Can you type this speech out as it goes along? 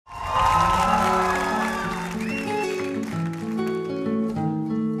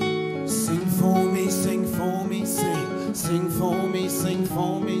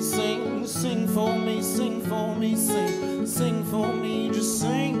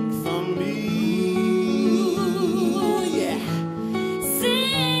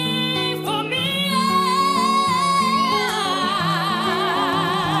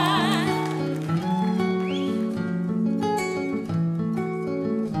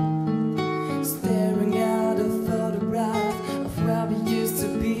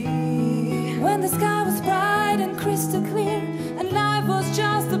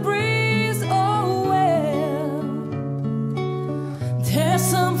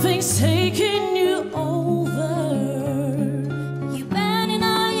something's taking you over. You're burning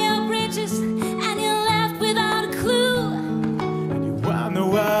all your bridges and you're left without a clue. And you wonder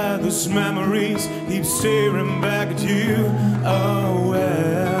why those memories keep staring back at you. Oh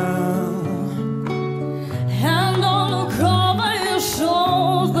well. Hand on look over your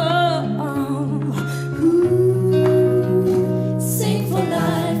shoulder. Sing for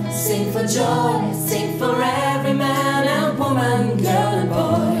life, sing for joy, sing for every man and woman, girl and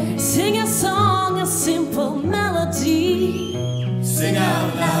boy. Sing a song, a simple melody. Sing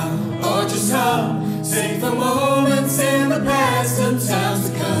out loud or just hum. Sing for moments in the past and times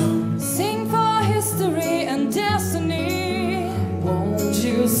to come. Sing for history and destiny. Won't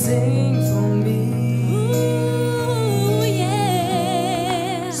you sing for me? Ooh,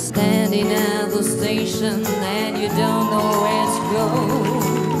 yeah. Standing at the station and you don't know where to go.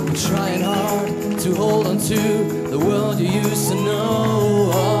 Trying hard to hold on to the world you used to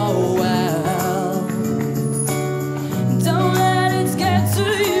know. Oh well. Don't let it get to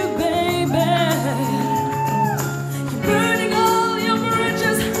you, baby. You're burning all your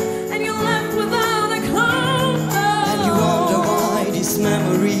bridges and you're left without a clue. And you wonder why these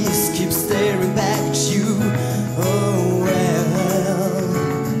memories keep staring back at you. Oh well.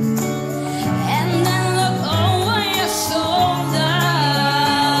 And then look over your shoulder.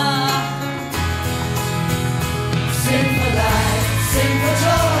 Sing for life, sing for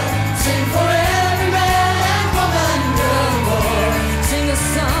joy, sing for every man and woman, girl and boy. Sing a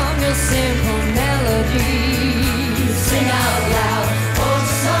song, a simple melody. Sing out loud or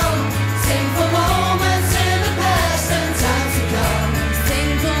just hum. Sing for moments in the past and times to come. Sing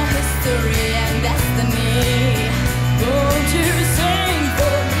for history and destiny. Won't you sing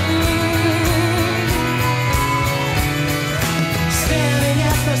for me? Standing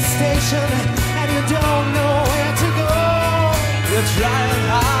at the station and you don't know where to go. You're trying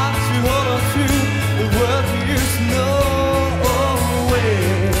hard to hold on to the world you used to know. Oh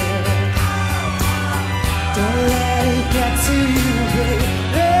well. Don't let it get to you,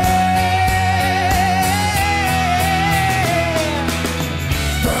 baby.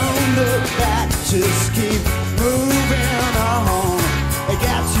 Don't look back, just keep moving on.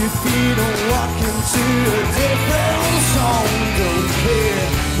 Got your feet on walking to a different song. Don't care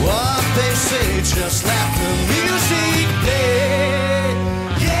what they say, just laugh them